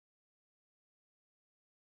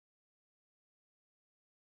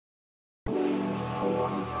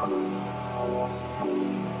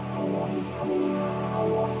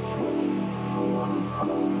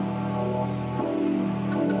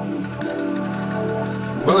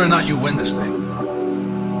Whether or not you win this thing.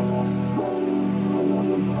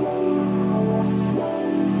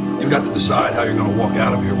 You've got to decide how you're going to walk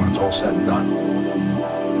out of here when it's all said and done.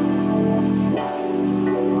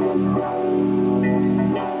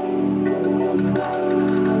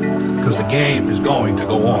 Because the game is going to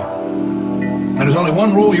go on. And there's only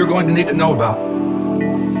one rule you're going to need to know about.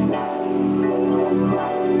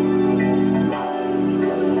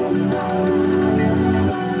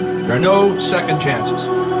 There are no second chances.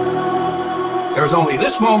 There is only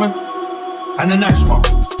this moment and the next moment.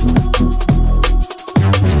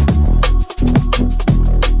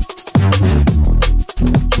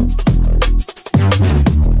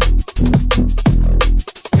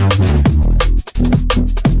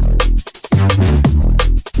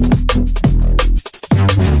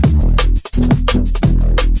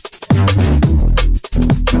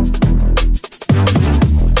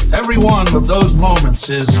 Every one of those moments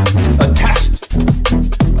is a test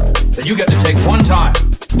that you get to take one time,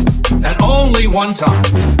 and only one time.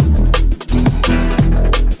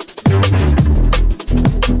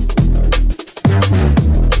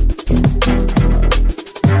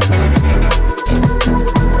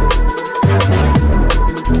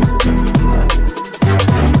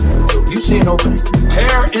 So if you see an opening,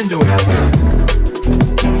 tear into it.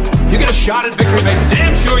 You get a shot at victory, make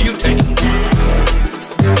damn sure you take it.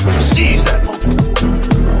 Seize that moment.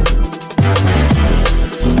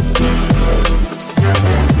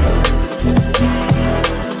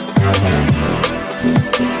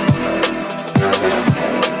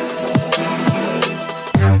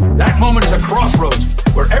 That moment is a crossroads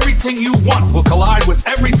where everything you want will collide with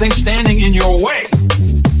everything standing in your way.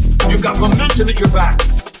 You've got momentum at your back.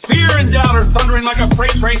 Fear and doubt are thundering like a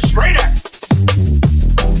freight train straight at you.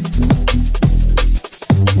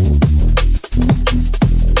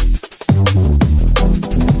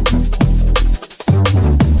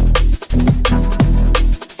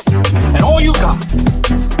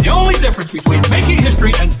 Between making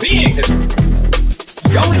history and being history.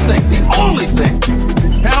 The only thing you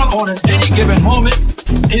can count on in any given moment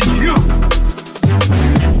is you.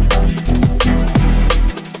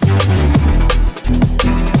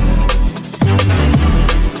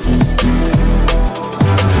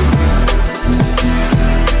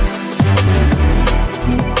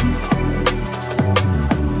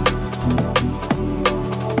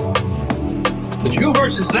 It's you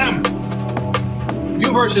versus them.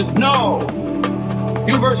 You versus no.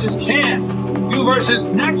 You versus can't. You versus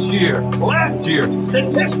next year, last year,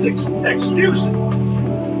 statistics, excuses.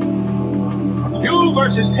 You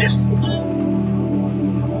versus history.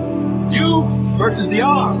 You versus the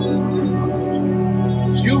odds.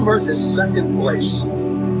 It's you versus second place.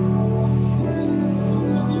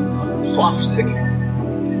 Clock is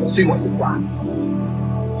ticking. Let's see what you've got.